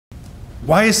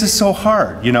why is this so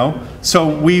hard, you know? So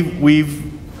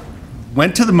we've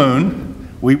went to the moon,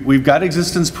 we've got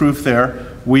existence proof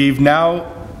there, we've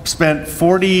now spent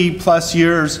 40 plus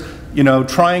years, you know,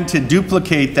 trying to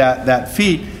duplicate that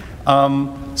feat.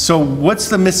 So what's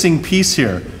the missing piece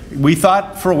here? We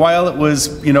thought for a while it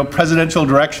was, you know, presidential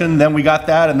direction, then we got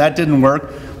that and that didn't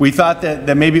work. We thought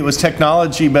that maybe it was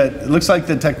technology, but it looks like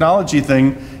the technology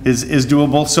thing is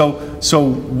doable.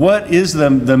 So what is the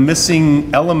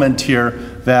missing element here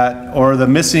that, or the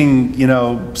missing, you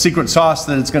know, secret sauce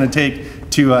that it's going to take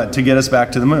to get us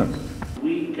back to the moon?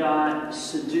 We got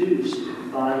seduced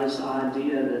by this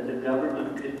idea that the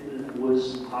government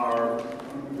was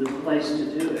the place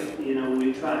to do it. You know,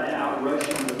 we tried to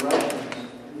out-Russian the Russians,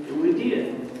 and we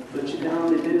did, but you can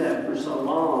only do that for so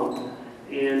long.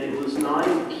 And it was not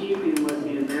in keeping with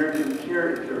the American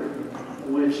character,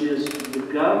 which is the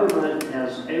government,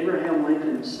 as Abraham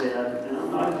Lincoln said, and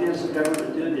I'm not against the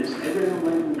government doing this, Abraham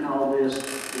Lincoln called this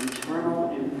internal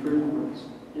improvements.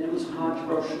 And it was a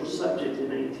controversial subject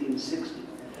in 1860,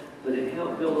 but it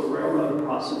helped build a railroad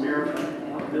across America, it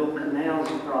helped build canals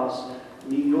across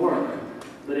New York,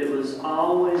 but it was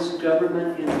always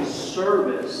government in the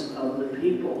service of the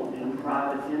people and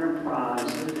private enterprise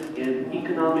and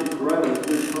economic growth,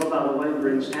 which, oh, by the way,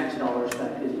 brings tax dollars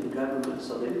back into the government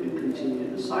so they can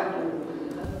continue the cycle.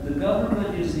 The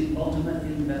government is the ultimate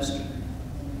investor,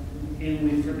 and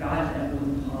we forgot that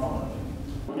with Apollo.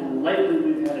 And lately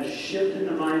we've had a shift in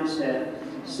the mindset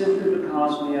simply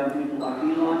because we have people like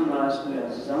Elon Musk, who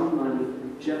has his own money,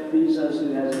 Jeff Bezos,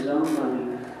 who has his own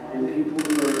money, and people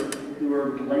who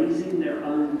are blazing their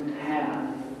own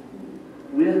path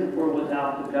with or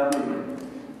without the government.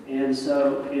 And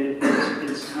so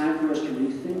it's time for us to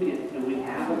rethink it, and we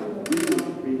haven't really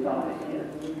rethought it yet.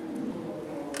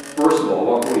 First of all,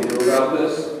 what can we do about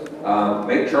this?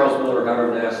 Make Charles Miller head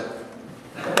of NASA.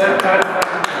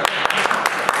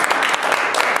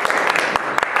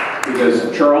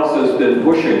 Because Charles has been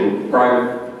pushing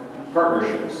private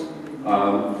partnerships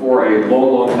for a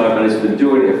long, long time, and has been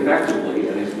doing it effectively,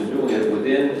 and he's been doing it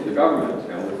within the government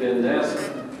and within NASA,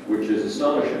 which is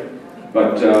astonishing.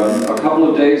 But a couple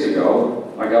of days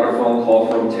ago, I got a phone call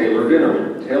from Taylor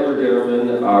Dinnerman. Taylor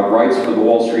Dinnerman writes for the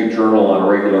Wall Street Journal on a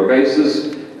regular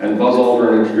basis, and Buzz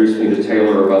Aldrin introduced me to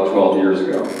Taylor about 12 years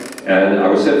ago. And I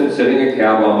was sitting in a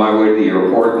cab on my way to the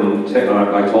airport, and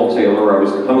I told Taylor I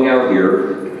was coming out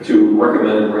here to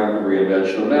recommend rapid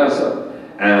reinvention of NASA.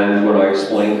 And when I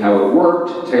explained how it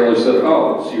worked, Taylor said,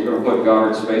 oh, so you're going to put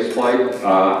Goddard Space Flight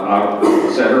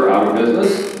Center out of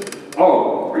business?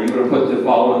 Oh, are you going to put the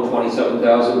following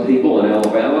 27,000 people in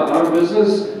Alabama out of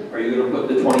business? Are you going to put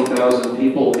the 20,000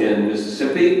 people in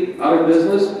Mississippi out of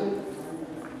business?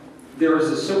 There is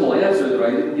a simple answer that I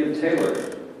didn't give Taylor.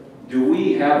 Do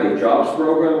we have a jobs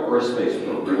program or a space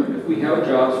program? If we have a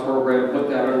jobs program, put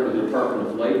that under the Department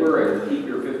of Labor and keep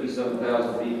your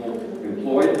 57,000 people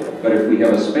employed. But if we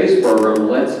have a space program,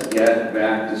 let's get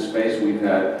back to space. We've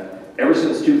had, ever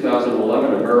since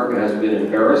 2011, America has been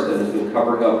embarrassed and has been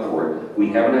covering up for it. We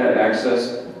haven't had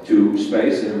access to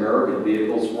space in American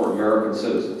vehicles for American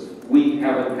citizens. We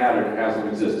haven't had it, it hasn't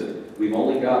existed. We've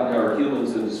only gotten our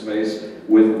humans into space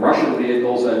with Russian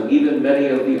vehicles, and even many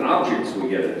of the objects we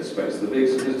get into space, the big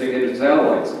sophisticated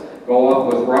satellites, go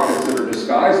up with rockets that are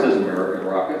disguised as American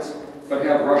rockets, but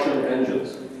have Russian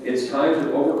engines. It's time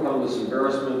to overcome this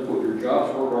embarrassment, put your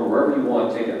jobs program wherever you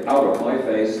want, take it out of my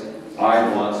face.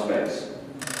 I want space.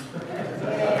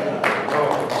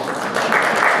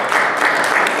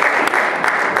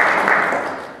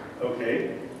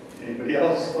 Okay, anybody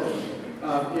else?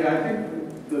 Yeah, I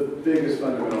think the biggest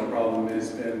fundamental problem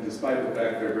is, and despite the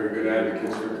fact they're very good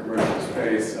advocates for commercial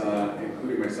space,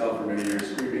 including myself for many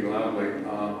years screaming loudly,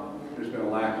 there's been a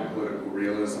lack of political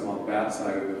realism on that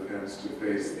side of the fence to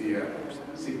face the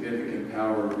significant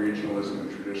power of regionalism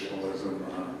and traditionalism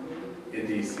in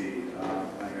DC.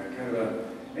 I had kind of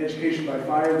an education by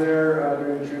fire there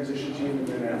during the transition team, and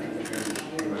then after the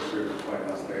transition team, I served at White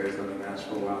House days and then that's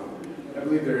for a while. I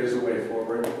believe there is a way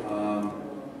forward.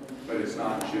 But it's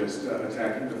not just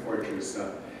attacking the fortress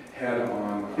head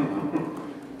on,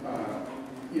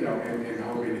 you know, and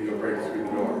hoping that you'll break through the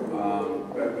door.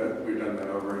 But we've done that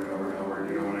over and over and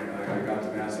over. You know, when I got to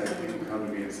NASA, people come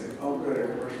to me and say, oh, good, a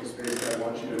commercial space guy, I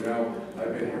want you to know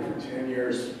I've been here for 10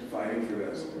 years fighting for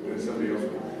this. And somebody else,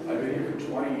 I've been here for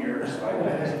 20 years fighting for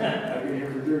this. I've been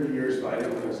here for 30 years fighting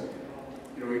for this.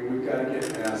 You know, we've got to get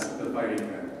past the fighting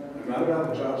thing. I'm not about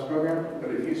the jobs program,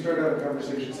 but if you start out a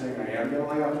conversation saying, I am going to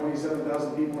lay off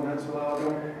 27,000 people in Huntsville,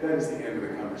 Alabama, that is the end of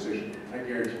the conversation. I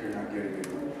guarantee you're not getting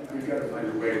anywhere. We've got to find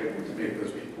a way to make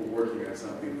those people working on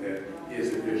something that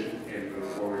is efficient and move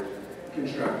forward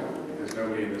constructively. Because There's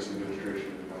nobody in this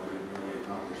administration, nobody in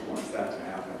Congress wants that to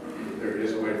happen. There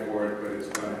is a way for it, but it's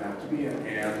going to have to be an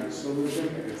and solution,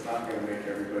 and it's not going to make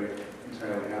everybody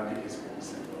entirely happy because people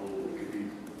say, oh, it could be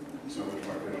so much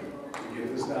more efficient. To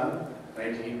get this done,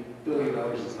 $19 billion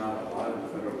is not a lot in the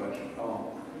federal budget at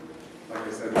all. Like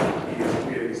I said, the key is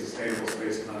creating a sustainable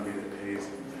space economy that pays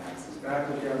taxes back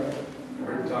to the government.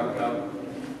 We're going to talk about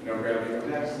no gravity, no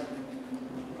tax.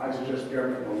 I suggest the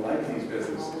government will like these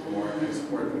businesses more and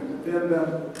support them, defend them,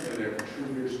 and they're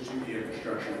contributors to the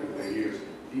infrastructure that they use.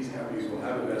 These companies will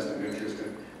have a vested interest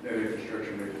in that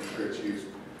infrastructure, making sure it's used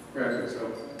correctly.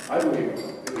 So I believe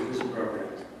it is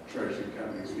appropriate to charge these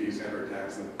companies fees and or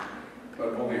tax them,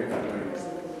 but only if that money is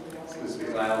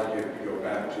specifically allocated to go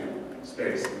back to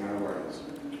space and nowhere else.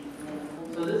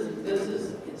 So this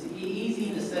is, it's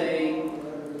easy to say,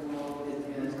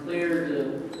 and it's clear to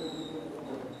the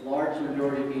large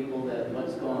majority of people that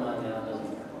what's going on now doesn't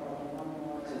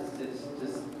work. It's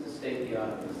just to state the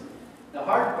obvious. The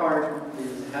hard part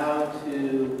is how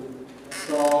to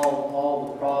solve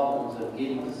all the problems of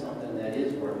getting to something that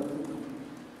is working.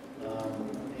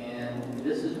 And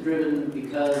this is driven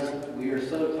because we are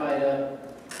so tied up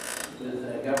with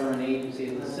a government agency.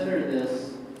 At the center of this,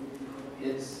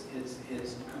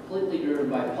 it's completely driven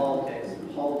by politics,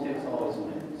 and politics always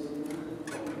wins.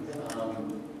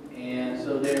 And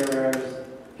so there's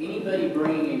anybody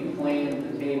bringing a plan to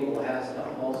the table has to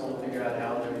also figure out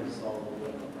how they're going to solve the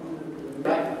problem.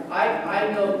 Right?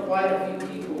 I know quite a few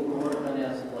people who work on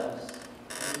SLS.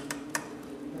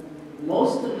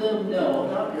 Most of them know,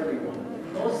 not everyone,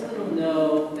 most of them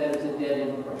know that it's a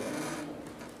dead-end program.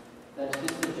 That's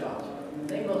just a job. I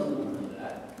think most of them know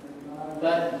that.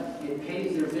 But it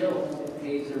pays their bills, it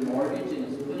pays their mortgage, and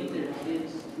it's putting their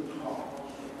kids through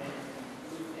college.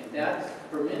 And that's,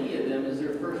 for many of them, is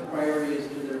their first priority is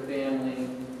to their family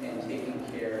and taking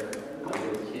care of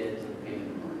their kids and paying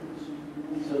the mortgage.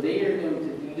 So they are going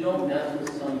to, you don't mess with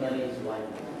somebody's life.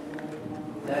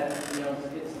 That, you know,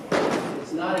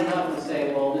 it's not enough to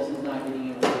say, well, this is not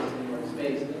getting into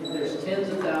space. There's tens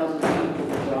of thousands of people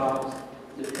with jobs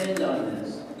depend on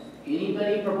this.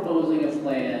 Anybody proposing a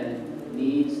plan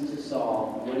needs to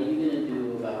solve, what are you going to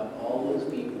do about all those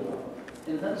people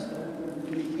in Huntsville?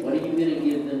 What are you going to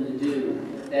give them to do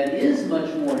that is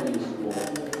much more useful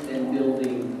than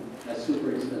building a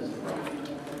super expensive project?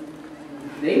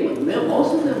 They would,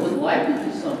 most of them would like to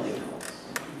do something else.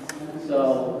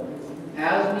 So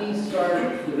as we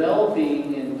start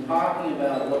developing and talking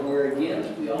about what we're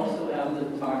against, we also have to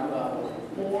talk about what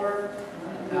we're for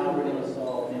and how we're going to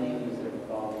solve any of these different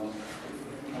problems.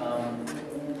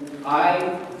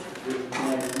 I, with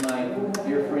my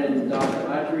dear friend Dr.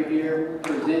 Autry here,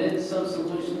 presented some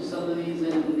solutions, some of these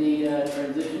in the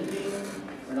transition team.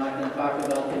 We're not going to talk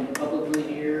about them publicly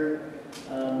here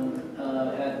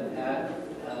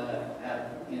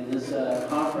in this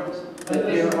conference, but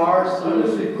there are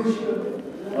solutions.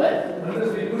 What?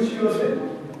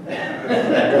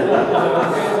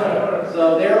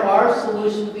 So there are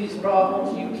solutions to these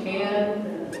problems. You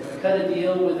can cut a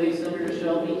deal with a Senator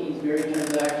Shelby. He's very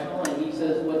transactional, and he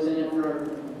says what's in it for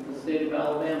the state of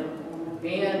Alabama.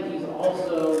 And he's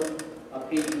also a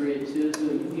patriot too, so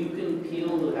you can appeal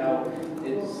to how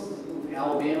it's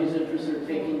Alabama's interests are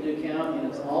taken into account, and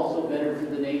it's also better for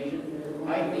the nation.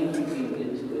 I think you can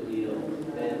get to a deal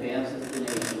that advances the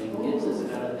nation and gets us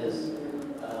out of this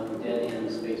dead-end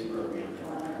space program.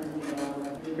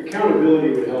 Accountability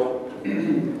would help.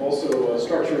 Also,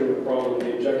 structuring the problem,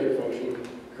 the objective function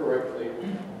correctly.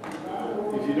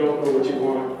 If you don't know what you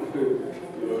want,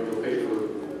 you'll pay for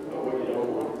what you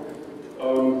don't want.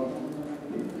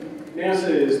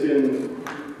 NASA has been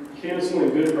canceling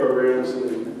good programs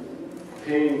and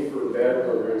paying for bad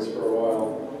programs for a while.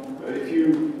 If you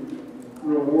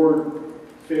reward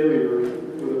failure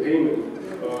with a payment,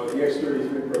 the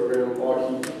X-33 program,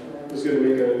 Lockheed was going to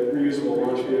make a reusable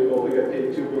launch vehicle. They got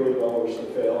paid $2 billion to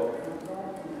fail.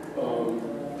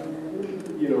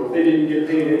 If they didn't get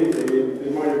paid anything, they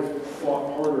might have thought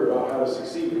harder about how to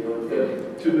succeed. If that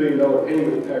 $2 billion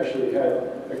payment actually had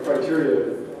a criteria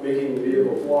making the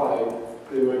vehicle fly,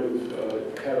 they might have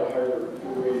had a higher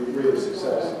rate of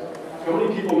success. How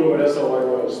many people know what SLI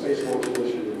was, Space Launch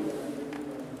Initiative?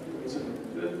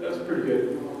 That's pretty good.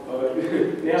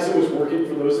 NASA was working,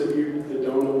 for those of you that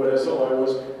don't know what SLI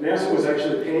was, NASA was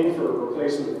actually paying for a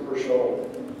replacement per shuttle.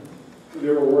 They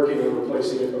were working on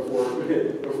replacing it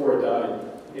before it died.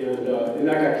 And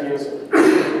that got canceled.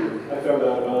 I found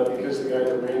out about it because the guy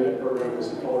that ran that program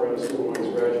was a Colorado School of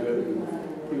Mines graduate. And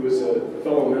he was a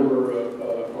fellow member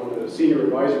on the senior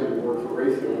advisory board for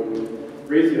Raytheon.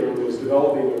 Raytheon was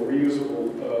developing a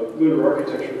reusable lunar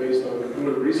architecture based on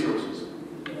lunar resources.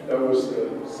 That was the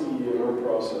CE&R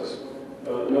process.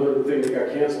 Another thing that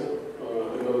got canceled,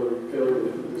 another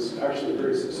failure that was actually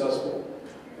very successful.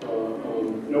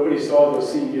 Nobody saw the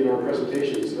CE&R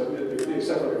presentations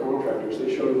except for the contractors.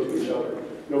 They showed them to each other.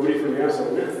 Nobody from NASA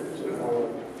went to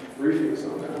briefings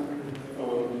on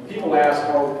that. People ask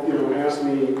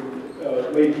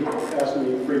lay people ask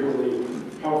me frequently,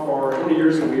 how many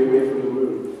years are we away from the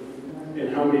moon?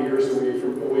 And how many years are we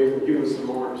away from humans to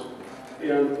Mars?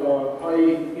 And I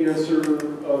answer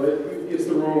that it's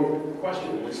the wrong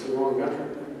question, it's the wrong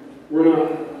metric. We're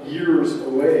not years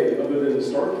away other than the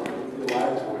start time, the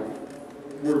lag time.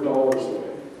 We're dollars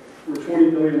away. We're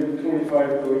 $20 billion, $25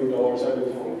 billion, I've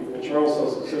been telling people.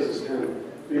 Charles says it's 10.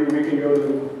 Maybe we can go to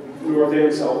the North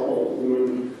and South Pole of the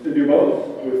moon and do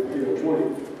both with 20.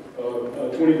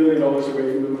 $20 billion away from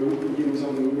the moon, from humans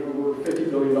on the moon, and we're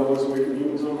 $50 billion away from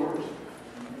humans on Mars.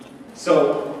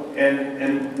 So,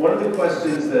 and one of the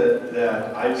questions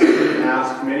that I've seen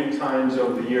asked many times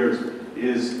over the years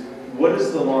is, what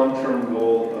is the long-term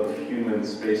goal of human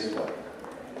spaceflight?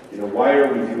 You know, why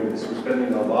are we doing this? We're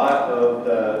spending a lot of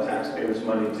the taxpayers'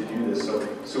 money to do this, so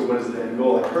what is the end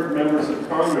goal? I've heard members of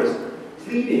Congress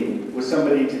pleading with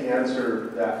somebody to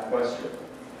answer that question.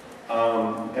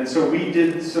 And so we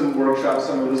did some workshops,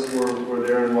 some of us were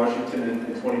there in Washington in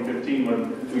 2015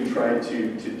 when we tried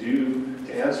to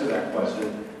answer that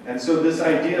question. And so this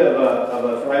idea of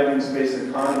a thriving space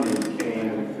economy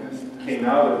came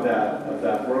out of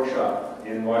that workshop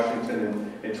in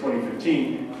Washington in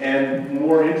 2015. And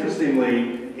more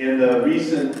interestingly, in the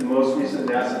most recent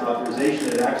NASA authorization,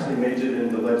 it actually made it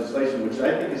into legislation, which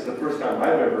I think is the first time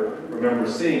I've ever remember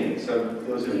seeing. So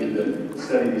those of you that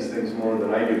study these things more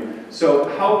than I do. So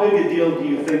how big a deal do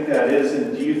you think that is?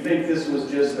 And do you think this was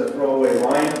just a throwaway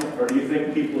line? Or do you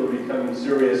think people are becoming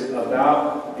serious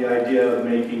about the idea of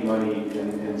making money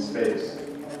in space?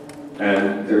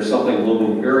 And there's something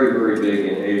looming very, very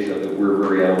big in Asia that we're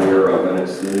very unaware of, and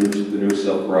it's the new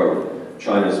Silk Road.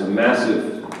 China's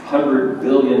massive $100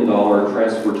 billion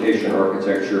transportation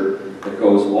architecture that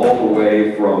goes all the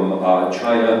way from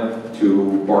China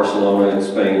to Barcelona in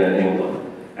Spain and England.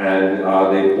 And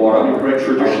they bought up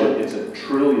traditionally. It's $1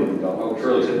 trillion. Oh,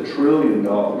 trillion. It's $1 trillion.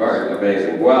 Right,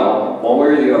 amazing. Well, one way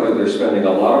or the other, they're spending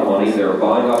a lot of money. They're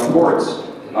buying up ports.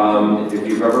 If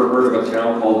you've ever heard of a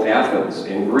town called Athens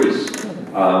in Greece,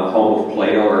 home of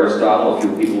Plato, Aristotle, a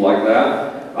few people like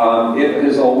that, it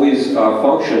has always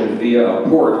functioned via a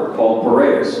port called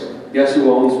Piraeus. Guess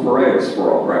who owns Piraeus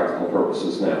for all practical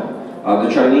purposes now?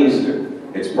 The Chinese do.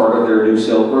 It's part of their new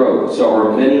Silk Road. So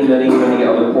are many, many, many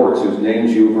other ports whose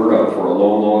names you've heard of for a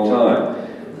long, long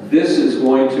time. This is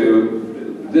going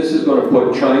to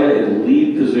put China in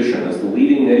lead position as the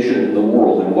leading nation in the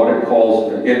world in what it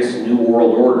calls its New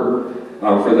World Order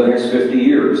for the next 50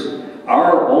 years.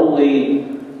 Our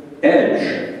only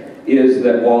edge is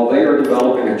that while they are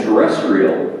developing a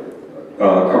terrestrial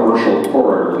commercial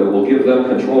corridor that will give them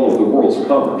control of the world's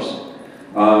commerce,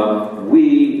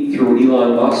 we, through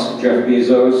Elon Musk, Jeff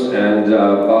Bezos, and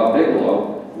Bob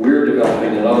Bigelow, we're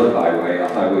developing another highway, a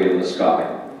highway in the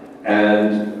sky.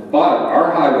 But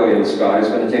our highway in the sky is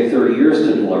going to take 30 years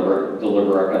to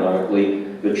deliver economically.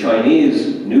 The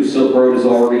Chinese New Silk Road is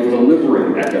already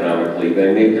delivering economically.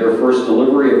 They made their first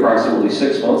delivery approximately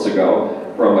 6 months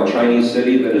ago from a Chinese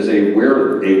city that is a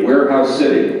warehouse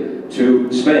city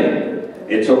to Spain.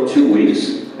 It took 2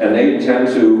 weeks, and they intend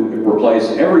to replace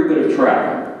every bit of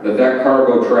track that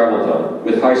cargo traveled on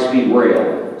with high-speed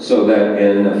rail, so that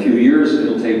in a few years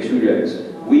it'll take 2 days.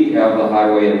 We have the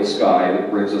highway in the sky that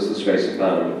brings us the space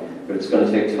economy, but it's going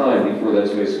to take time before that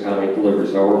space economy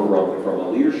delivers. However, from a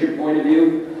leadership point of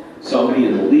view, somebody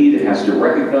in the lead has to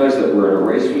recognize that we're in a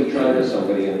race with China.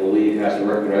 Somebody in the lead has to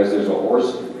recognize there's a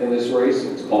horse in this race.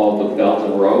 It's called the Belt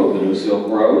and Road, the New Silk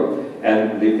Road.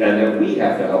 And that we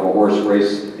have to have a horse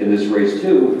race in this race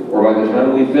too, or by the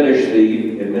time we finish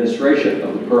the administration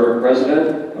of the current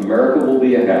president, America will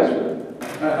be a has-been.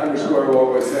 I underscore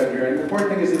what was said here. And the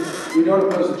important thing is that we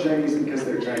don't oppose the Chinese because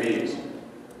they're Chinese.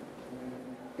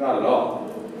 Not at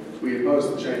all. We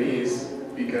oppose the Chinese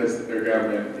because their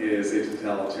government is a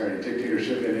totalitarian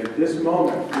dictatorship. And at this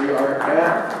moment, we are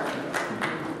at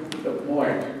the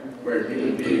point where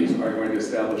human beings are going to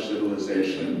establish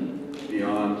civilization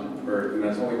beyond Earth, and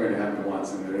that's only going to happen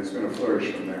once, and then it's going to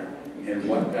flourish from there. And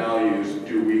what values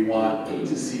do we want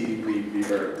to see leave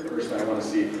the Earth? First, I want to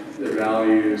see the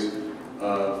values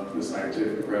of the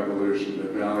scientific revolution, the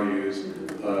values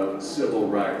of civil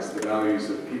rights, the values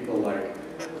of people like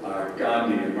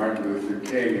Gandhi and Martin Luther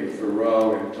King and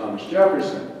Thoreau and Thomas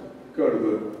Jefferson. Go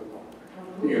to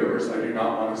the universe. I do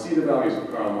not want to see the values of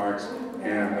Karl Marx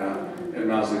and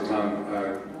Mao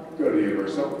Zedong go to the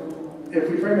universe. So if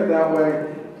we frame it that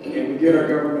way and we get our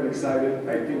government excited,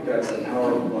 I think that's a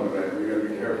powerful motivator. We've got to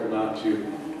be careful not to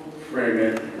frame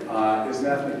it as an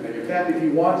ethnic thing. In fact, if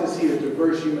you want to see a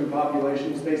diverse human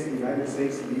population space, the United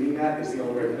States leading that is the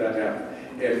only way for that to happen.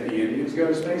 If the Indians go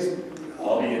to space, they'll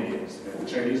all be Indians. If the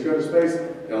Chinese go to space,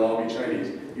 they'll all be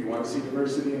Chinese. You want to see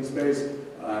diversity in space,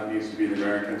 it needs to be the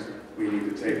Americans. We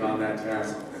need to take on that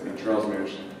task. I think Charles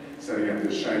mentioned setting up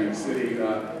this shining city,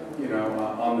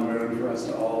 on the moon for us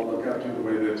to all look up to, the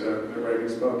way that the writing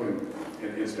spoke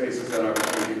in spaces that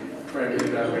opportunity. Frankly,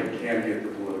 that way can get the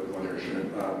political inertia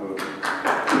moving.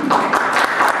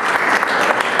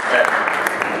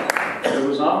 There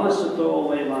was almost a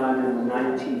throwaway line in the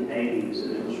 1980s,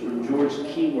 and it was from George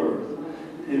Keyworth,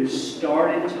 who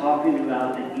started talking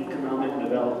about the economic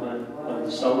development of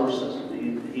the solar system.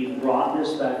 He brought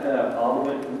this back up all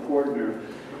the way from Cordner.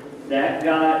 That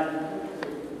got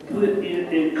put in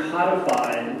and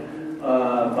codified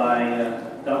by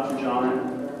Dr. John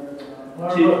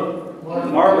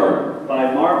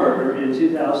Marburger in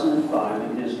 2005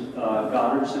 in his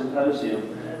Goddard Symposium,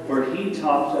 where he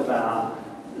talked about,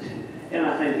 and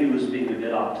I think he was being a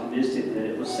bit optimistic, that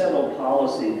it was settled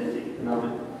policy that the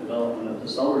economic development of the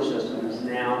solar system is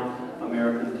now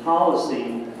American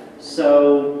policy.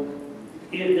 So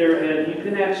you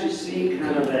can actually see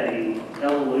kind of a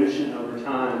evolution over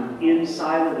time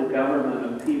inside of the government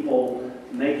of people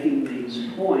making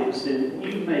these points. And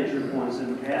you've made your points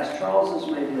in the past. Charles has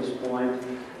made his point.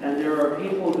 And there are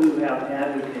people who have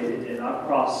advocated it. I've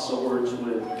crossed swords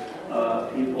with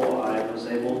people. I was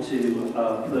able to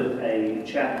put a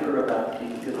chapter about the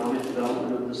economic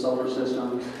development of the solar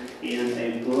system in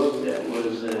a book that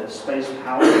was a space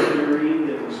power theory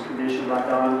that was commissioned by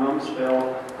Don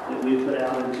Rumsfeld that we put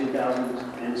out in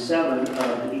 2007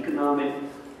 of the economic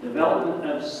development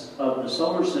of the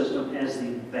solar system as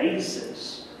the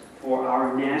basis for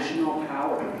our national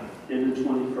power in the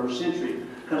 21st century.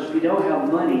 Because if you don't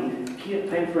have money, you can't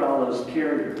pay for all those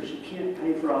carriers, you can't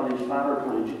pay for all these fighter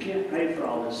planes, you can't pay for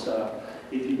all this stuff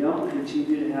if you don't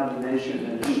continue to have a nation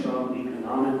that is strong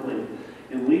economically.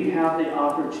 And we have the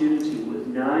opportunity with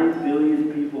 9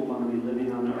 billion people going to be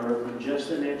living on the earth in just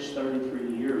the next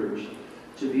 33 years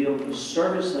to be able to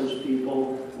service those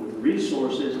people with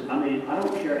resources. I mean, I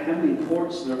don't care how many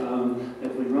ports there own,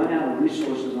 if we run out of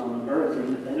resources on the earth,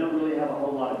 and they don't really have a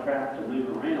whole lot of crap to move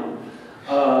around.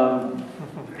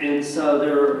 And so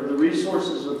the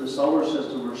resources of the solar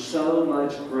system are so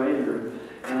much greater.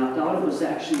 And I thought it was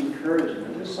actually encouraging.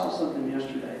 I just saw something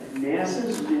yesterday.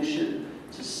 NASA's mission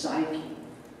to Psyche,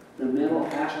 the metal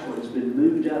asteroid, has been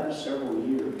moved up several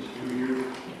years.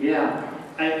 Yeah.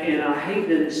 And I hate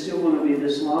that it's still going to be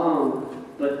this long,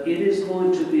 but it is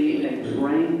going to be a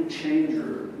brain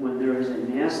changer when there is a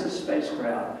NASA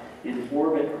spacecraft in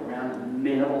orbit around a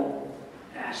metal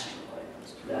asteroid.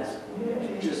 That's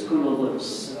just going to look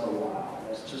so wow.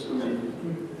 That's just going to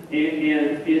be.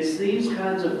 And it's these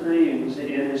kinds of things, and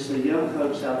it's the young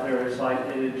folks out there, it's like,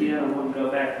 and again, I want to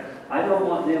go back. I don't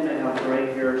want them to have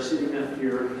gray hair sitting up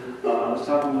here. I was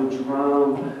talking with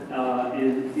Jerome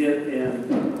and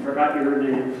I forgot your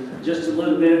name just a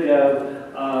little bit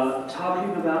ago,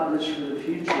 talking about this for the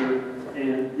future.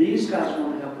 And these guys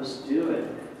want to help us do it.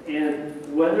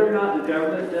 And whether or not the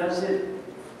government does it,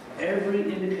 every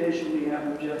indication we have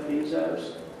from Jeff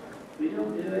Bezos, we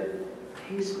don't do it.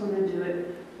 He's going to do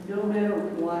it no matter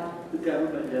what the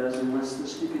government does, unless the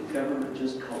stupid government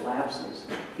just collapses.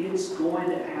 It's going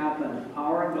to happen.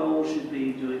 Our goal should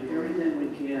be doing everything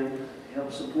we can to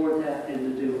help support that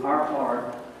and to do our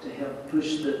part to help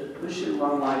push it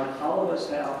along like all of us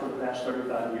have for the past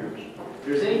 35 years. If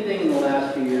there's anything in the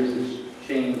last few years that's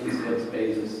changed, is what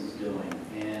Bezos is doing.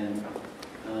 And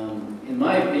in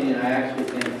my opinion, I actually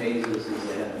think Bezos is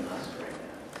ahead of us right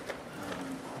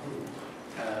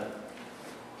now.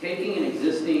 Taking an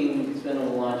existing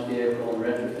expendable launch vehicle and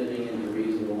retrofitting into a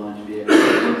reusable launch vehicle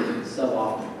is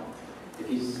suboptimal. If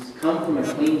you come from a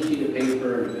clean sheet of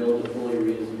paper and build a fully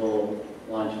reusable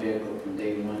launch vehicle from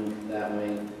day one that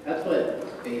way, that's what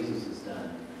Bezos has done.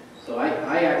 So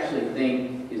I actually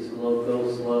think his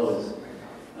go slow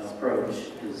approach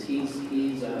is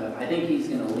I think he's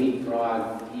going to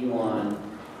leapfrog Elon,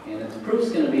 and its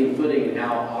proof's going to be putting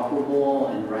how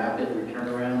operable and rapid return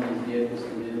around these vehicles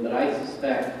can do. But I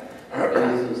suspect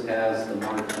Bezos has the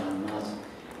march on Musk,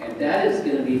 and that's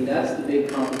the big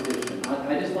competition.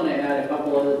 I just want to add a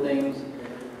couple other things.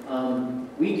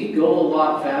 We could go a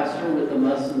lot faster with the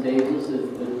Musk and Bezos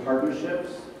with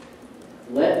partnerships.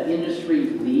 Let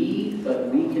industry lead, but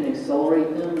we can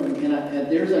accelerate them.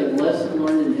 And there's a lesson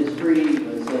learned in history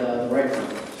with the Wright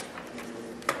brothers.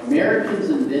 Americans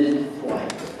invented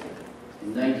flight.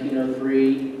 In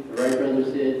 1903, the Wright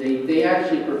brothers did. They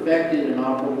actually perfected an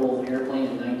operable airplane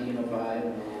in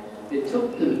 1905. It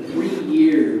took them 3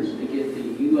 years to get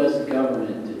the U.S.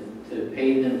 government to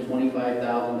pay them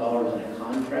 $25,000 in a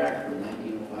contract from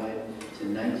 1905 to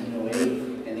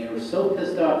 1908. And they were so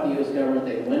pissed off, the U.S. government,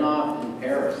 they went off in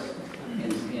Paris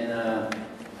in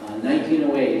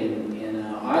 1908. In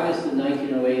August of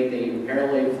 1908, they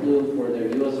parallel flew for their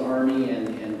U.S. Army and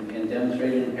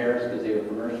demonstrated in Paris because they were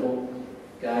commercial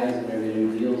guys and they were going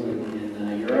to do deals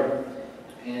in Europe.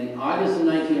 In August of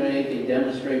 1908, they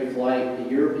demonstrate flight. The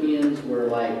Europeans were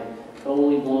like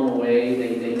totally blown away.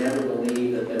 They never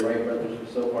believed that the Wright brothers were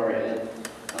so far ahead.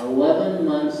 11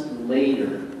 months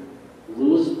later,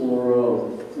 Louis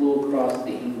Blériot flew across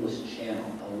the English Channel.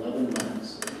 11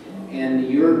 months. And the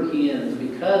Europeans,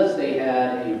 because they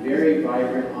had a very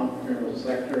vibrant entrepreneurial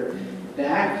sector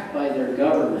backed by their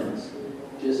governments,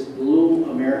 just blew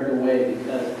America away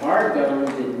because our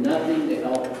government did nothing to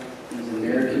help these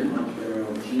American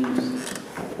entrepreneurial geniuses.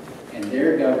 And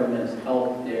their governments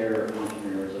helped their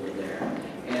entrepreneurs over there.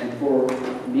 And for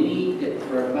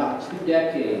about 2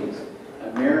 decades,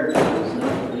 America was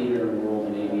not the leader in the world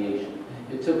in aviation.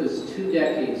 It took us 2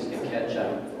 decades to catch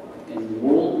up. In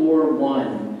World War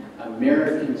I,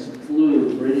 Americans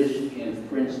flew British and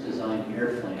French designed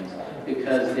airplanes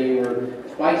because they were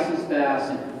twice as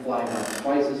fast and could fly about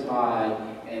twice as high,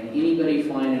 and anybody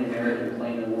flying an American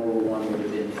plane in World War I would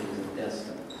have been to the death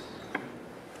sentence.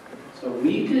 So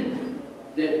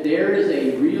there is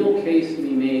a real case to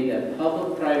be made that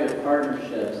public-private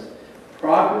partnerships,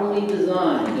 properly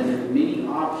designed, and there's many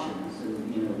options,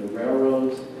 and the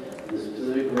railroads, the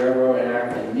Specific Railroad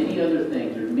Act, and many other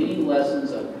things. There's many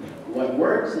lessons of what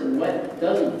works and what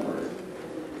doesn't work.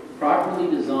 Properly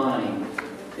designed,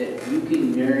 that you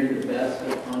can marry the best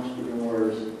of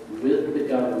entrepreneurs with the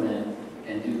government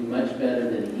and do much better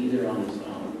than either on its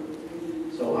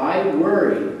own. So I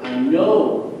worry, I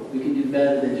know we can do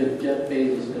better than Jeff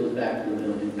Bezos goes back to the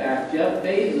moon. In fact, Jeff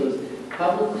Bezos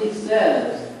publicly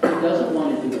says he doesn't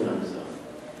want to do it on his own.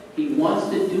 He wants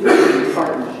to do it in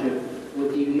partnership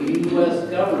with the U.S.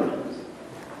 government.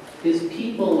 His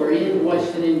people are in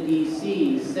Washington,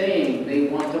 D.C. saying they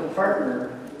want to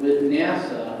partner with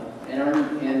NASA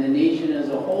and the nation as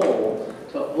a whole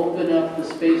to open up the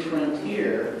space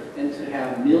frontier and to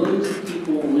have millions of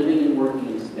people living and working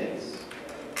in space.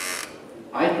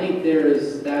 I think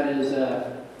that is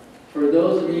for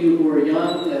those of you who are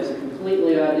young, that's a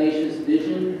completely audacious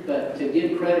vision, but to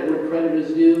give credit where credit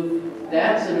is due,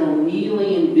 that's an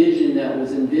O'Neillian vision that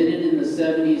was invented in the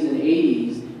 70s and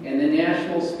 80s, and the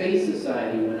National Space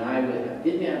Society, when I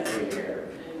didn't have gray hair,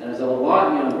 and I was a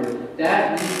lot younger,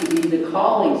 that used to be the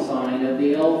calling sign of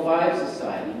the L5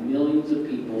 Society, millions of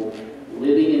people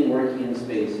living and working in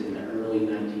space in the early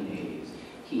 1980s.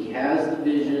 He has the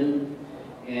vision,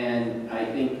 and I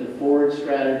think the forward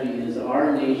strategy is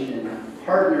our nation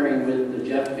partnering with the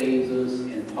Jeff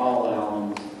Bezos and Paul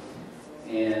Allens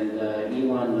and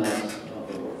Elon Musk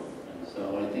of the world. And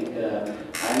so I think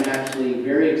I'm actually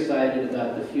very excited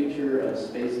about the future of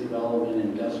space development,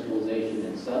 industrialization,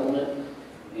 and settlement,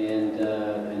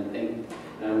 and think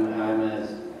I'm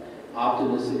as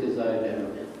optimistic as I've ever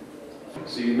been.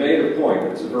 So you made a point,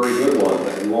 it's a very good one,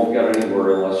 that you won't get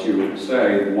anywhere unless you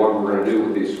say what we're going to do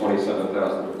with these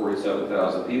 27,000 to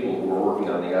 47,000 people who are working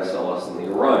on the SLS and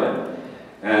the Orion.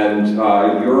 And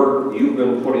you've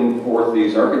been putting forth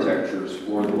these architectures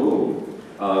for the moon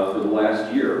for the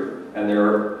last year. And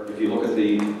if you look at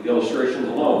the illustrations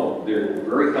alone, they're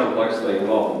very complex, they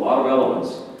involve a lot of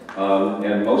elements,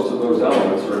 and most of those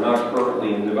elements are not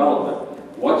currently in development.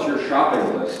 What's your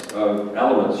shopping list of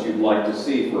elements you'd like to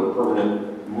see for a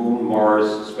permanent Moon,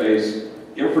 Mars, space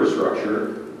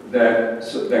infrastructure that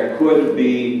could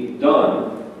be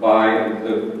done by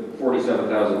the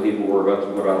 47,000 people who are about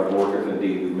to put out of work if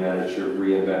indeed we manage to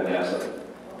reinvent NASA?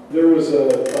 There was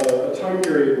a time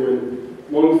period when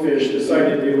lungfish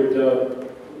decided they would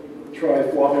try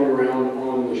flopping around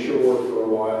on the shore for a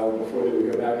while before they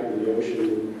would go back into the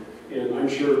ocean. And I'm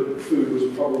sure food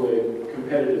was probably a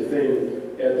competitive thing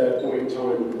at that point in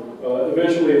time.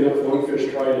 Eventually enough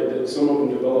lungfish tried it that some of them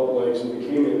developed legs and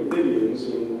became amphibians,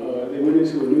 and they went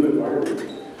into a new environment.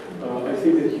 I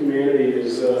think that humanity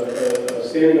is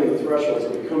standing on the thresholds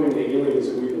of becoming the aliens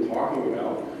that we've been talking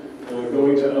about,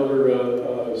 going to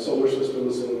other solar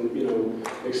systems and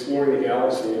exploring the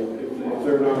galaxy.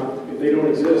 If they don't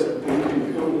exist, we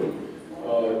can become them.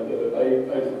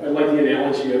 I like the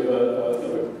analogy of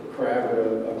a crab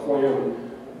or a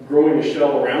clam growing a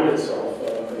shell around itself.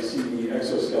 I see the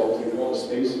exoskeleton called a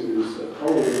spacesuit is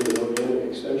probably an organic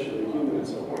extension of the human at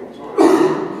some point in time.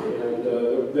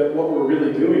 And that what we're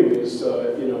really doing is,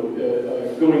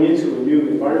 going into a new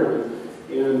environment.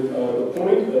 And the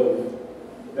point of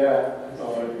that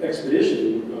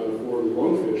expedition for the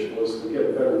lungfish was to get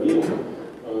a better meal.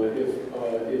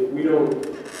 If we don't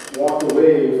walk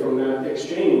away from that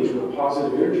exchange with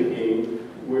positive energy gain,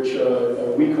 which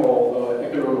we call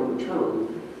economic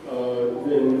return,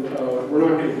 then we're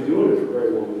not going to be doing it for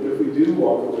very long. But if we do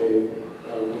walk away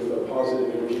with a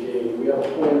positive energy gain, we have a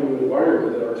whole new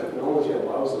environment that our technology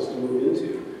allows us to move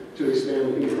into to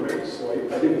expand the human race. So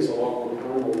I think it's a lot more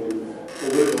powerful than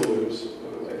political moves.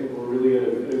 I think we're really at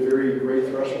a very great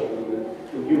threshold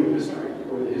in human history,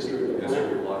 or the history of the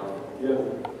planet. Yeah.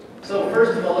 So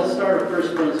first of all, let's start with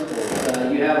first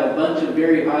principles. You have a bunch of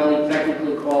very highly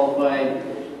technically qualified,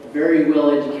 very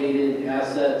well-educated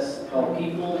assets called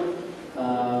people,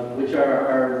 which are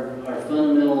our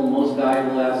fundamental, most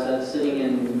valuable assets sitting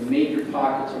in major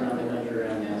pockets around the country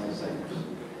around NASA centers.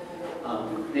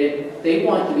 They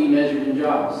want to be measured in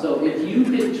jobs. So if you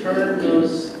could turn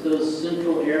those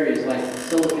central areas like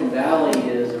Silicon Valley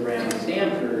is around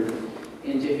Stanford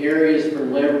into areas for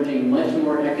leveraging much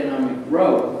more economic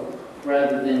growth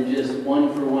rather than just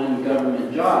one-for-one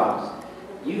government jobs,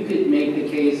 you could make the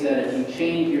case that if you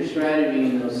change your strategy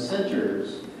in those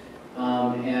centers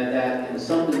and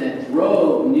something that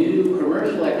drove new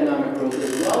commercial economic growth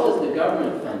as well as the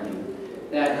government funding,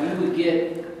 that you would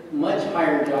get much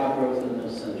higher job growth in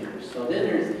those centers.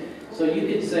 So you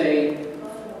could say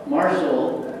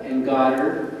Marshall and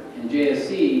Goddard and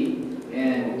JSC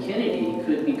and Kennedy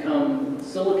could become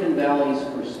Silicon Valleys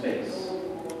for space,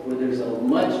 where there's a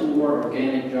much more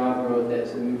organic job growth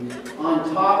that's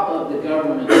on top of the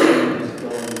government that's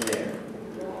going there.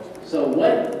 So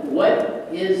what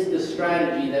is the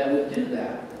strategy that would do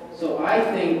that? So I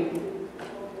think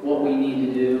what we need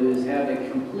to do is have a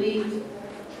complete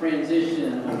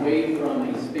transition away from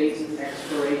a space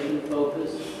exploration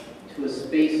focus to a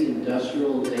space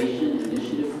industrialization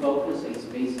initiative focus, a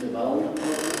space development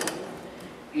focus.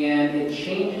 And it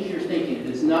changes your thinking.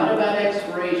 It's not about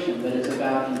exploration, but it's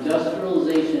about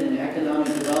industrialization and economic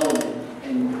development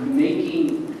and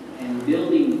making and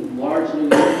building large new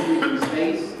industries in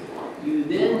space. You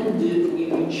then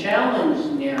you challenge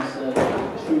NASA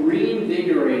to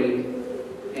reinvigorate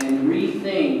and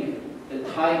rethink the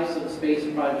types of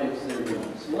space projects they're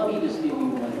doing. So let me just give you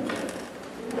one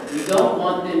example. You don't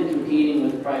want them competing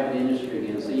with private industry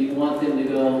again, so you want them to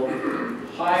go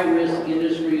high-risk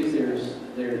industries.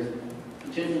 There's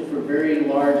potential for very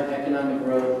large economic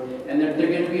growth, and they're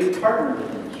going to be a partner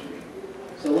with industry.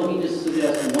 So let me just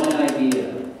suggest one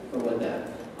idea for what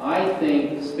that. I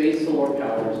think space solar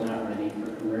power is not ready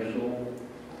for commercial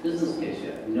business case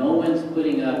yet. No one's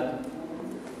putting up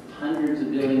hundreds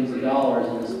of billions of dollars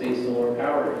in the space solar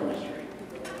power industry.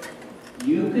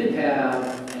 You could have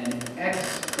an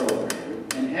X program,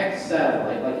 an X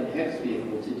satellite, like an X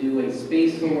vehicle, to do a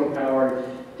space solar powered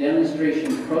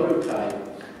demonstration prototype,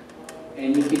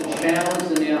 and you could challenge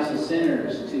the NASA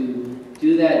centers to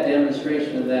do that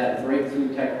demonstration of that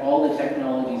breakthrough all the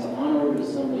technologies on orbit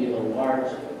assembly of a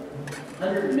large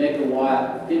 100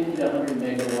 megawatt, 50 to 100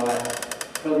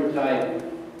 megawatt prototype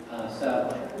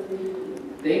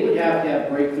satellite. They would have to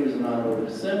have breakthroughs in on-orbit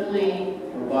assembly,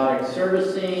 robotic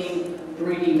servicing,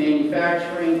 3D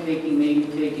manufacturing, taking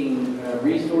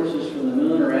resources from the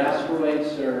moon or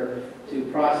asteroids or to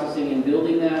processing and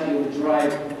building that. It would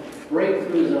drive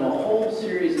breakthroughs in a whole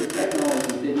series of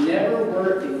technologies that never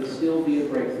worked. It would still be a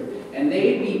breakthrough. And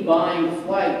they'd be buying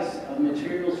flights of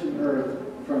materials from Earth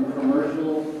from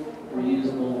commercial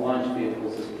reusable launch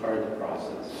vehicles as part of the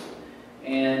process.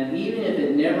 And even if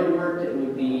it never worked, it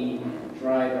would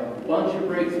drive a bunch of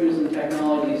breakthroughs in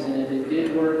technologies, and if it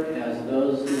did work, as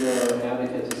those who are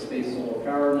advocates of space solar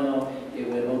power know, it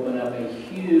would open up a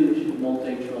huge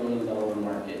multi-trillion-dollar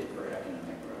market for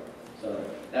economic growth. So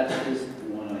that's just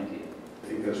one idea. I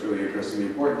think that's really interesting. The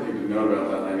important thing to note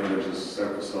about that, I know there's a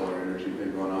separate solar energy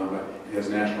thing going on, but it has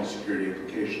national security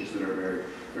implications that are very,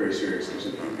 very serious. Because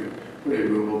if you can put a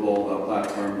movable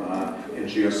platform in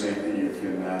geosync that you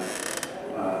can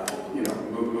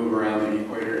move around the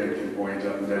equator, and it can point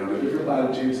up and down to different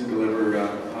latitudes and deliver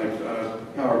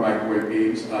power microwave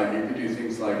beams. You could do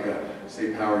things like,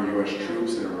 say, power U.S.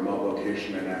 troops in a remote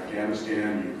location in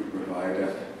Afghanistan. You could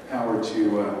provide power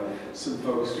to some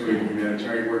folks doing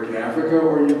humanitarian work in Africa,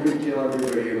 or you could kill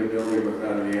everybody in the building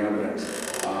without any evidence.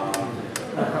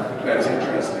 That's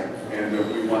interesting. And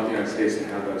we want the United States to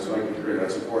have that, so I can agree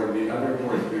that's important. The other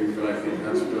important thing that I think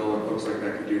Huntsville and folks like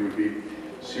that could do would be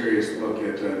serious look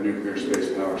at nuclear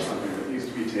space power, something that needs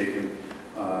to be taken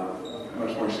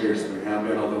much more seriously than we have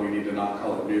been, although we need to not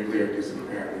call it nuclear because it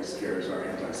apparently scares our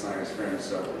anti-science friends,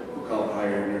 so we'll call it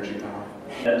higher energy power.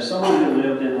 As someone who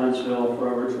lived in Huntsville for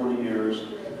over 20 years,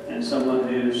 and someone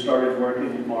who started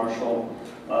working at Marshall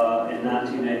in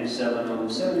 1987 on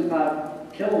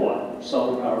 75 kilowatt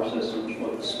solar power systems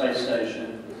with the space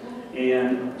station,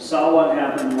 and saw what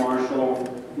happened to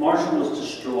Marshall. Marshall was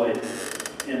destroyed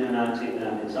in the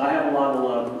 1990s. I have a lot of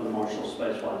love for the Marshall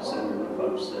Space Flight Center and the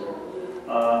folks there.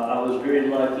 I was very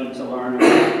lucky to learn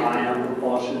about ion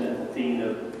propulsion at the feet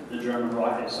of the German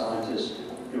rocket scientists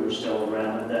who were still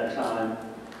around at that time.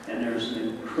 And there's an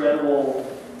incredible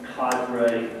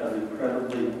cadre of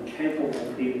incredibly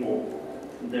capable people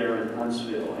there in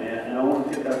Huntsville. And I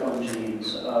want to pick up on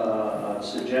Gene's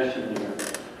suggestion there.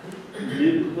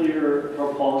 Nuclear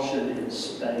propulsion in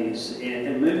space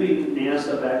and moving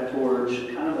NASA back towards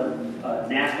kind of a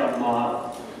NACA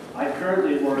model. I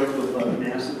currently work with both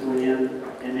NASA Glenn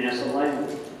and NASA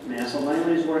Langley. NASA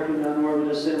Langley is working on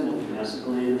orbit assembly. NASA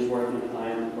Glenn is working on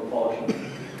ion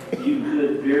propulsion. You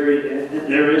could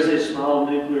there is a small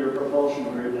nuclear propulsion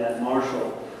group at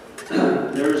Marshall.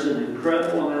 There's an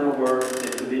incredible amount of work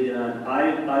that could be done.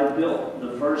 I built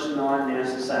the first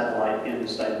non-NASA satellite in the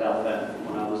state of Alabama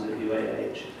when I was at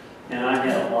UAH. And I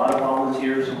had a lot of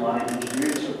volunteers and a lot of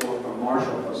engineering support from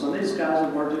Marshall. Some of these guys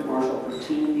have worked at Marshall for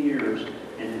 10 years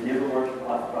and they never worked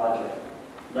on a project.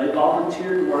 They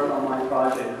volunteered to work on my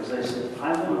project because they said,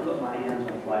 I want to put my hands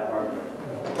on flight hardware.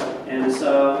 And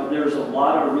so there's a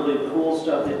lot of really cool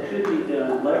stuff that could be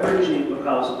done, leveraging,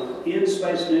 because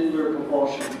in-space nuclear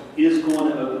propulsion is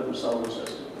going to open the solar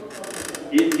system.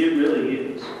 It really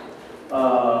is.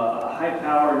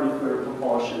 High-power nuclear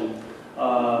propulsion,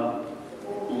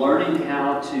 learning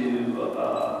how to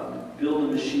build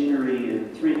the machinery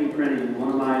and 3D printing. One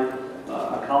of my,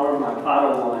 I call her my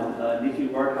Padawan, Nikki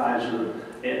Werkheiser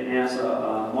at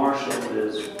NASA Marshall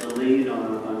is the lead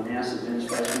on NASA's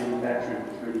in-space manufacturing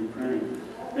for 3D printing.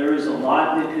 There is a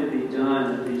lot that could be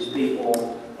done that these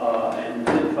people and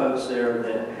good folks there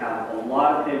that have a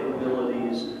lot of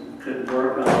capabilities could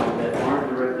work on that aren't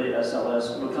directly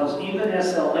SLS, because even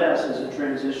SLS, as it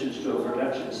transitions to a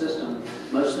production system,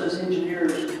 most of those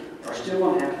engineers are still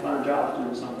going to have to find jobs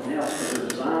doing something else, because they're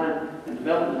design and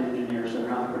development engineers and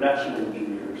not production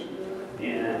engineers.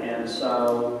 And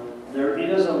so there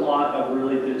is a lot of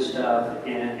really good stuff,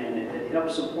 and it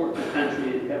helps support the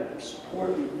country, it helps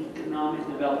support the economic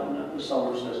development of the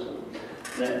solar system,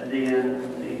 that then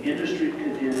the industry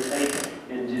could then take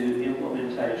and do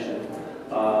implementation.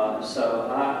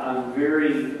 So I'm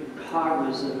very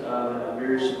cognizant of and I'm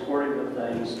very supportive of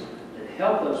things that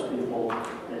help those people,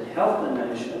 that help the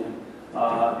nation,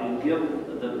 and give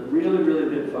the really, really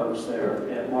good folks there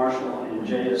at Marshall and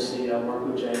JSC. I work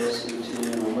with JSC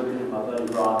too, and I'm looking at my buddy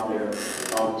Rob there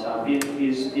all the time.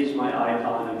 He's my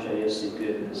icon of JSC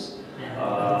goodness.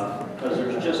 Because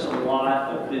there's just a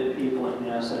lot of good people at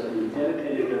NASA who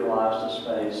dedicated their lives to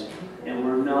space, and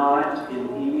we're not in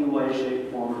any way,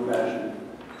 shape, form, or fashion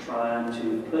trying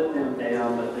to put them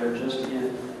down, but they're just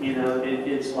in,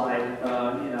 it's like,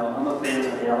 I'm a fan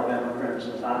of the Alabama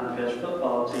Crimson Tide, the best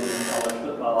football team in college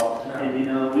football, and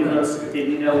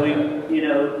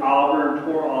Auburn,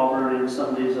 poor Auburn, and some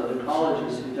of these other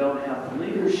colleges who don't have the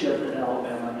leadership that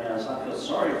Alabama has. I feel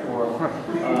sorry for them.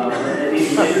 They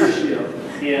need leadership,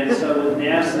 and so with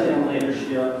NASA and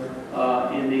leadership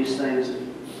in these things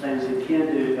it can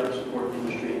do to help support the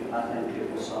industry, I think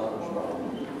it will solve those problems.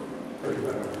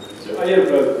 So I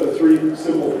have three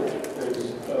simple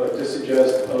things to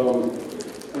suggest.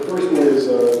 The first one is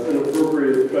an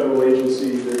appropriate federal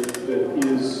agency that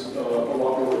is a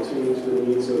lot more attuned to the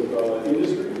needs of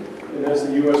industry, and that's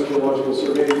the U.S. Geological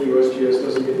Survey. USGS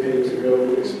doesn't get paid to go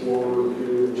and explore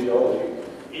new geology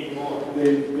anymore.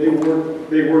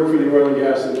 They work for the oil and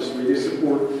gas industry.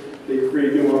 They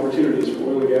create new opportunities for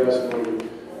oil and gas mining.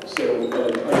 So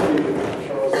I think,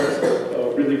 Charles, that's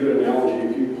a really good analogy.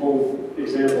 If you pull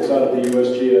examples out of the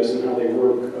USGS and how they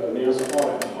work, NASA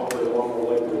ought to operate a lot more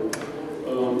like them.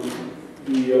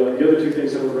 The other two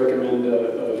things I would recommend,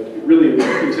 really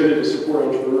intended to support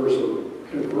entrepreneurs or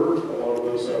convert a lot of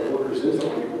those workers into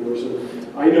entrepreneurs.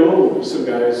 And I know some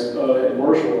guys at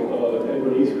Marshall,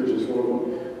 Edwin Etheridge is one of them,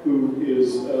 who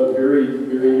is very,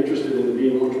 very interested in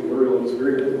being entrepreneurial, and it's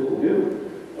very difficult to do.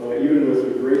 Even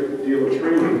with a great deal of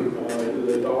training,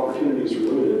 the opportunities are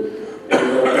limited.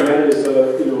 And that is,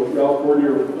 Ralph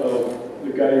Gordner,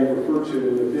 the guy you referred to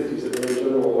in the 50s that ran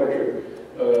General Electric,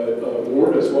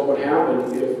 warned us what would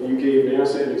happen if you gave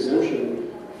NASA an exemption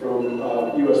from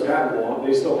U.S. patent law.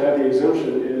 They still have the exemption,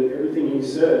 and everything he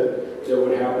said that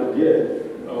would happen did.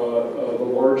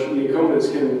 The incumbents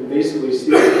can basically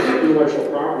steal intellectual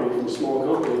property from small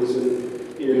companies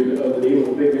in the name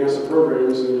of big NASA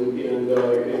programs, and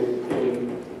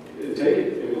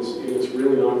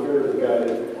not fair to the guy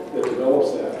that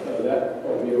develops that. That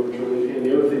ought to be overturned. And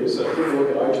the other thing is, take a look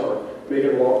at ITAR, make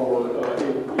it a lot more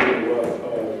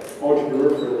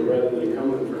entrepreneur-friendly rather than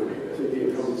incumbent-friendly. I think the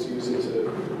incumbents use it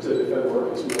to defend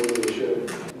markets more than they should.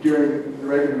 During the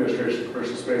Reagan administration, the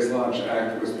Commercial Space Launch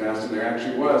Act was passed, and there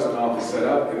actually was an office set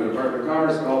up in the Department of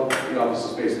Commerce called the Office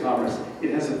of Space Commerce.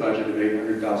 It has a budget of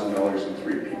 $800,000 and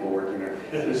 3 people working there.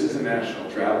 This is a national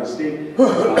travesty.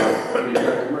 When you've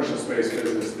got a commercial space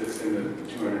business that's in the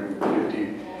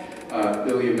 $250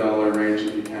 billion range,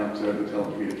 if you count the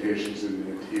telecommunications and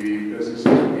the TV businesses,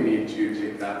 we need to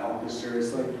take that office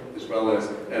seriously, as well as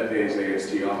FAA's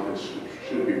AST office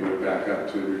should be moved back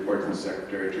up to report to the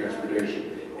Secretary of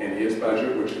Transportation. And his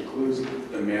budget, which includes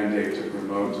the mandate to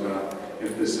promote and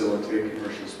facilitate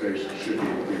commercial space, should be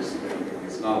increased significantly.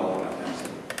 It's not all about NASA.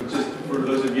 Just for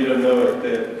those of you who don't know it,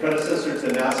 the predecessor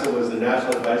to NASA was the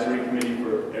National Advisory Committee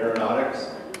for Aeronautics,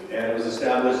 and it was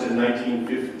established in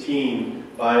 1915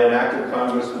 by an act of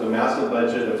Congress with a massive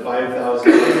budget of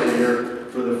 $5,000 a year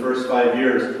for the first 5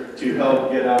 years to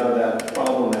help get out of that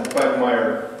problem, that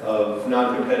quagmire of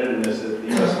non-competitiveness that the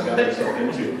U.S. has gotten itself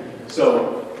into.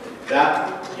 So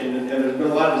that, and there's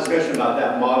been a lot of discussion about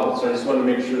that model, so I just wanted to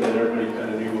make sure that everybody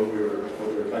kind of knew what we were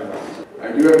talking about.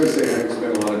 I do have to say, having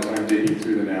spent a lot of time digging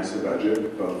through the NASA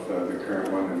budget, both the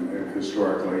current one and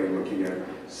historically, and looking at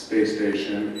space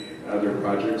station and other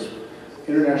projects,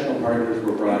 international partners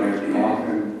were brought in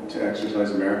often to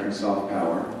exercise American soft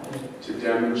power, to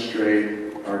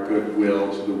demonstrate our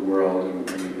goodwill to the world and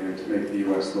to make the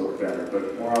U.S. look better.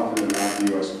 But more often than not,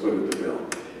 the U.S. footed the bill.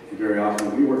 And very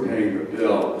often, we were paying the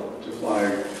bill to fly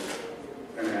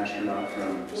an astronaut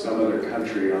from some other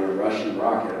country on a Russian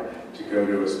rocket to go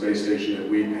to a space station that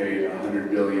we paid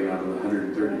 $100 billion out of the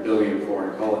 $130 billion for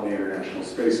and call it the International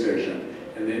Space Station.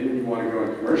 And then when you want to go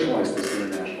and commercialize this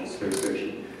International Space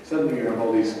Station, suddenly you have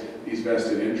all these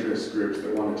vested interest groups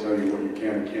that want to tell you what you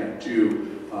can and can't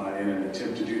do in an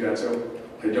attempt to do that. So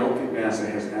I don't think NASA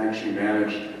has actually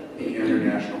managed the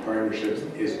international partnerships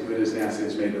as good as NASA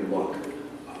has made them look.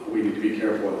 We need to be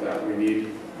careful with that. We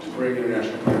need to bring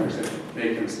international partners in,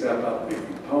 make them step up, make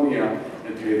them pony up,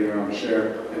 and pay their own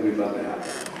share, and we'd love to have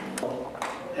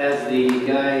that. As the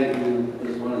guy who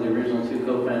was one of the original 2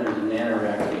 co-founders of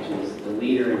NanoRack, which is the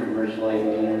leader in commercializing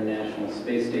the International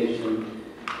Space Station,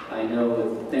 I know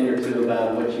a thing or two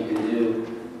about what you can do.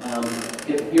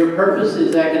 If your purpose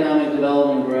is economic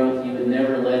development growth, you would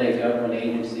never let a government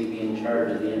agency be in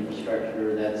charge of the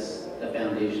infrastructure. That's the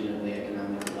foundation of the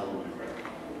economic development growth.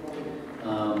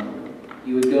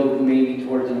 You would go maybe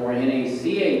towards a more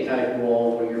NACA type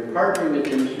role where you're partnering with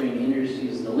industry and industry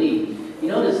is the lead. You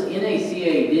notice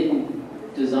NACA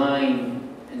didn't design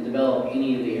and develop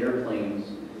any of the airplanes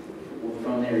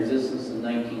from their existence in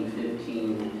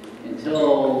 1915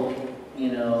 until,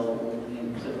 you know,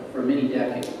 for many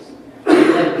decades.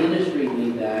 They let industry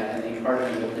lead that, and they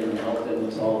partnered with them to help them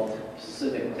solve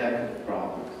specific technical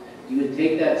problems. You would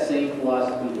take that same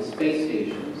philosophy to space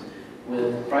stations,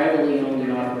 with privately owned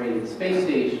and operated space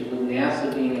stations, with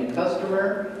NASA being a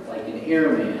customer, like an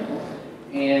airmail,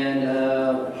 and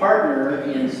partner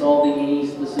in solving any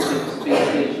specific space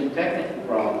station technical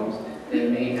problems they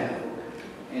may have.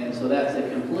 And so that's a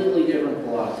completely different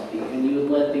philosophy. And you would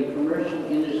let the commercial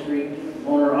industry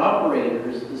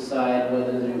owner-operators decide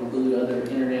whether to include other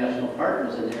international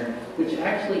partners in there, which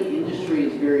actually industry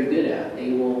is very good at.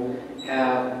 They will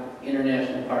have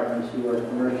international partners who are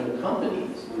commercial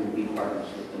companies who will be partners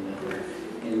with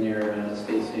them in their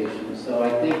space stations. So I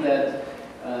think that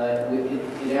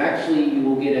it actually, you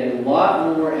will get a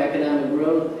lot more economic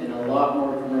growth and a lot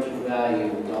more commercial value,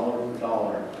 dollar for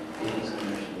dollar, if it's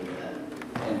commercially led.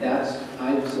 And that's,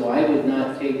 so I would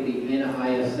not take the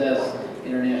ISS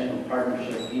international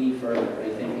partnership any further. I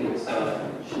think it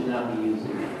should not be used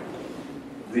again.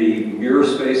 The Mir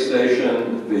space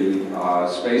station, the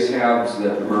space halves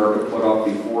that America put up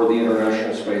before the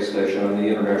International Space Station and the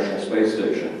International Space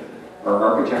Station are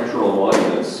architectural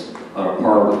monuments on a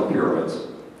par with the pyramids.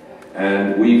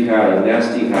 And we've had a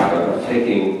nasty habit of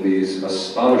taking these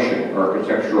astonishing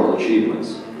architectural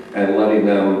achievements and letting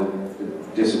them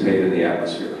dissipate in the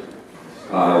atmosphere.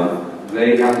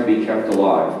 They have to be kept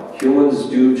alive. Humans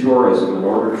do tourism in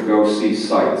order to go see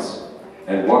sites.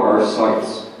 And what are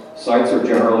sites? Sites are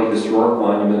generally historic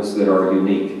monuments that are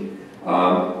unique.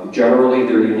 Generally,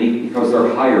 they're unique because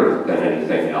they're higher than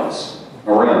anything else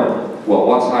around. Well,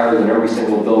 what's higher than every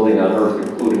single building on Earth,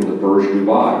 including the Burj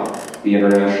Dubai, the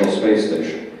International Space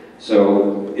Station?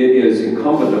 So it is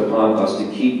incumbent upon us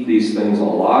to keep these things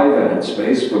alive and in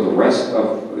space for the rest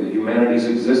of humanity's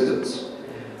existence.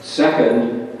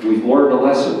 Second, we've learned a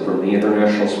lesson from the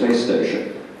International Space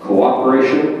Station.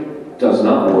 Cooperation does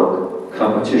not work.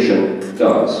 Competition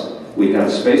does. We had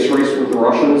a space race with the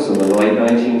Russians in the late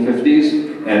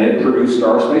 1950s, and it produced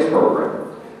our space program.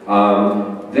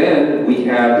 Then we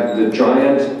had the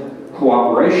giant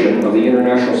cooperation of the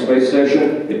International Space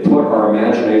Station. It put our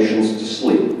imaginations to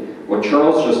sleep. What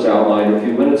Charles just outlined a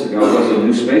few minutes ago was a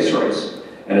new space race.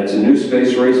 And it's a new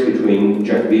space race between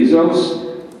Jeff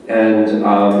Bezos and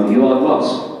Elon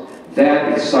Musk.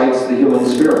 That excites the human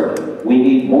spirit. We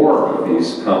need more of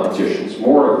these competitions,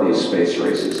 more of these space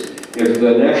races. If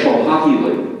the National Hockey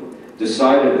League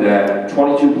decided that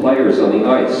 22 players on the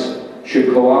ice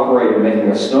should cooperate in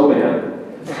making a snowman,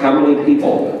 how many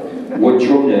people would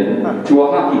tune in to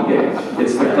a hockey game?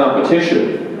 It's the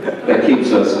competition that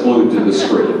keeps us glued to the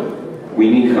screen. We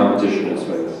need competition in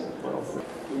space.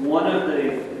 One of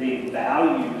the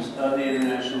values of the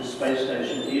International Space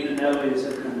Station, even though it's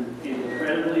an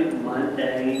incredibly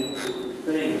mundane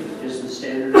thing, is the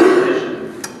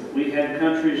standardization. We had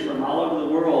countries from all over the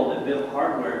world that built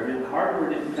hardware, and hardware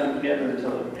didn't come together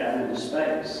until it got into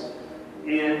space.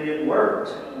 And it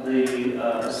worked. The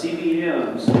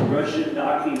CBMs, the Russian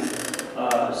docking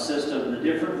system, the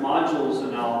different modules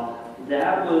and all,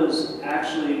 that was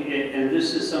actually, and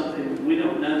this is something, we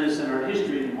don't know this in our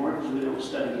history anymore because we don't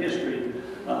study history,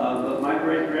 but my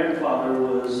great-grandfather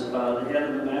was the head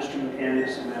of the Master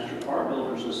Mechanics and Master Car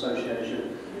Builders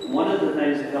Association. One of the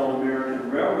things that held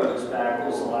American railroads back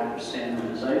was the lack of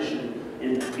standardization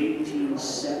in the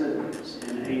 1870s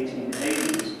and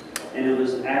 1880s. And it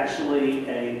was actually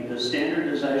the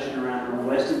standardization around the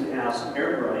Westinghouse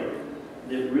air brake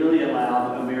that really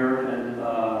allowed American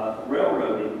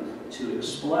railroading to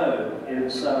explode. And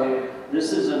so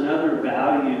this is another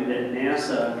value that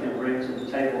NASA can bring to the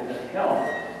table to help,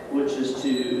 which is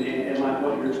to, and like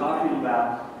what you're talking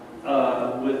about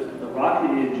with the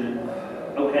rocket engine,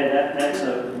 okay, that's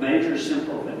a major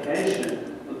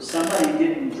simplification, but somebody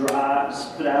didn't put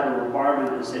out a requirement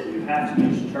that said you have to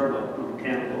use a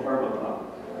mechanical turbo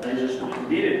pump. They just went and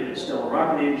did it, but it's still a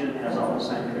rocket engine, has all the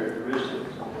same characteristics.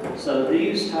 So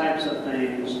these types of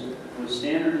things with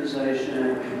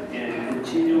standardization and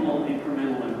continual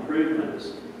incremental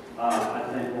improvements, I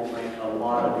think will make a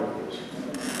lot of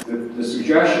difference. The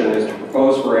suggestion is to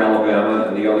propose for Alabama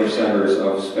and the other centers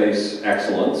of space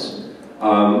excellence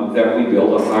that we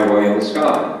build a highway in the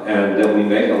sky, and that we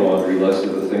make a laundry list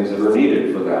of the things that are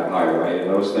needed for that highway. And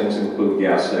those things include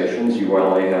gas stations.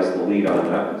 ULA has the lead on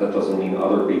that, but that doesn't mean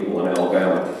other people in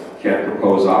Alabama can't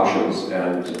propose options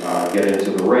and get into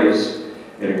the race.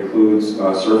 It includes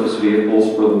surface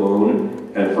vehicles for the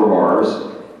moon and for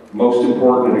Mars. Most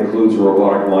important, it includes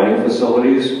robotic mining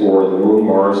facilities for the moon,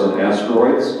 Mars, and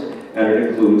asteroids. And it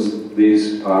includes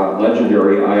these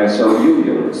legendary ISRU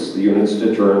units, the units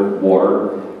to turn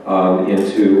water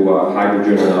into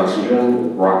hydrogen and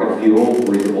oxygen, rocket fuel,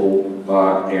 breathable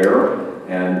air,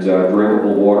 and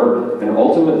drinkable water, and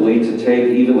ultimately to take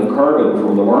even the carbon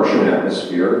from the Martian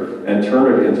atmosphere and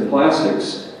turn it into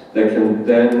plastics that can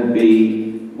then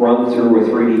be run through a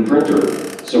 3D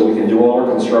printer, so we can do all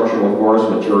our construction with Mars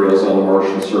materials on the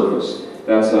Martian surface.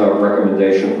 That's a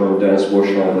recommendation from Dennis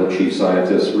Bushnell, the chief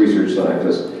scientist, research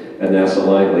scientist, and NASA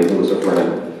Langley, who was a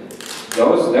friend.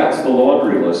 That's the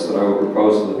laundry list that I would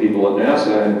propose to the people at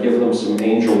NASA, and give them some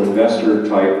angel investor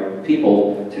type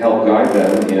people to help guide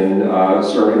them in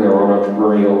starting their own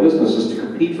entrepreneurial businesses to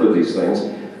compete for these things,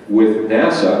 with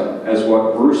NASA as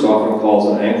what Bruce often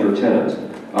calls an anchor tenant,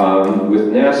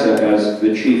 with NASA as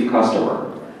the chief customer,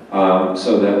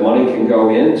 so that money can go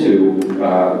into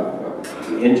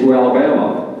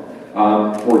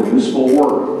Alabama for useful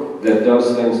work that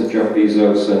does things that Jeff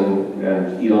Bezos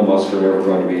and Elon Musk are never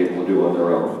going to be able to do on their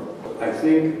own. I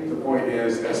think the point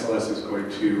is SLS is going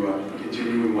to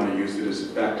continue. We want to use it as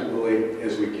effectively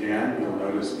as we can. You'll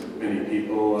notice many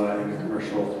people in the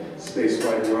commercial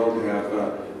spaceflight world have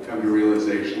come to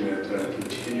realization that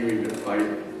continuing to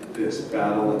fight this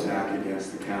battle attack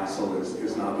against the castle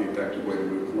is not the effective way to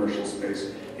move commercial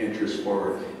space interests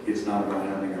forward. It's not about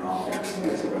having an offense.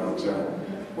 It's about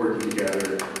working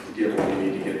together to get what we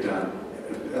need to get done.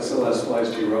 If SLS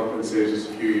flies to Europe and saves us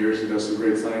a few years and does some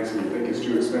great science and you think it's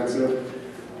too expensive,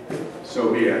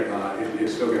 so be it.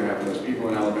 It's still going to happen. Those people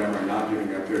in Alabama are not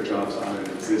giving up their jobs on an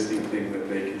existing thing that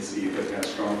they can see that has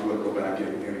strong political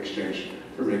backing in exchange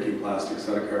for making plastics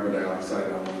out of carbon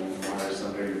dioxide on wires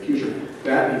someday in the future.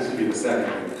 That needs to be the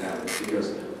second thing that happens,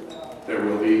 because there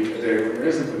will be a day when there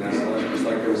isn't an SLS, just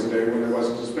like there was a day when there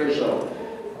wasn't a space shuttle.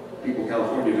 People in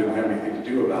California didn't have anything to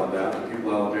do about that, but people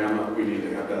in Alabama, we need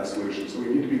to have that solution. So we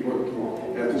need to be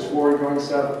working at this forward-going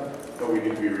stuff, but we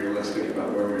need to be realistic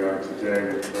about where we are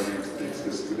today, with the programs that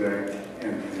exist today,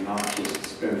 and not just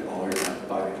spend all our time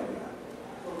fighting on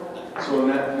that. So on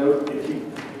that note, if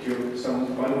you have some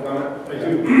final comment? I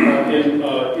do. And,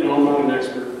 you know, I'm not an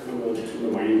expert. I'm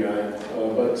a mining guy.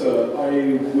 But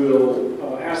I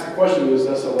will ask the question, is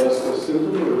SLS a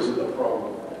symptom or is it a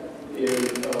problem?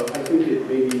 And I think it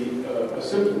may be a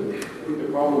symptom. I think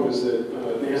the problem is that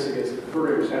NASA gets the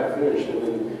programs half finished and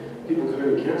then people come in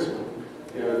and cancel them.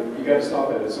 And you got to stop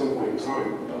that at some point in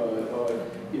time.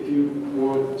 If you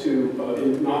want to,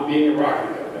 in not being a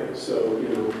rocket guy, so, you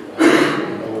know,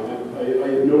 I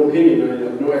have no opinion, I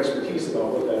have no expertise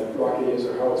about what that rocket is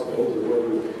or how it's built or whether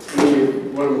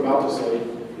what I'm about to say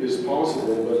is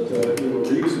possible, but, you know,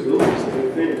 reusability is a big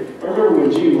thing. I remember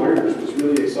when Gene Myers was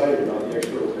really excited about the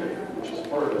external tank, which is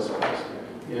part of SLS,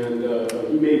 and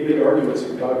he made big arguments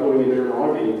about going in there and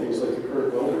automating things like the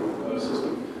current welding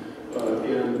system.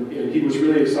 And he was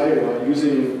really excited about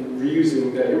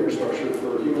reusing that infrastructure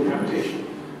for human habitation.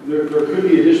 There could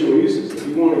be additional uses. If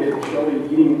you want to get Shelby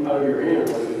eating out of your hand,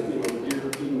 like you know,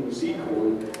 deer eating seed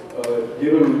corn,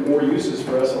 give them more uses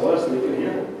for SLS than they can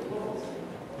handle.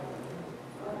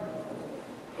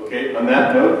 Okay, on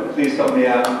that note, please help me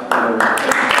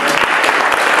out.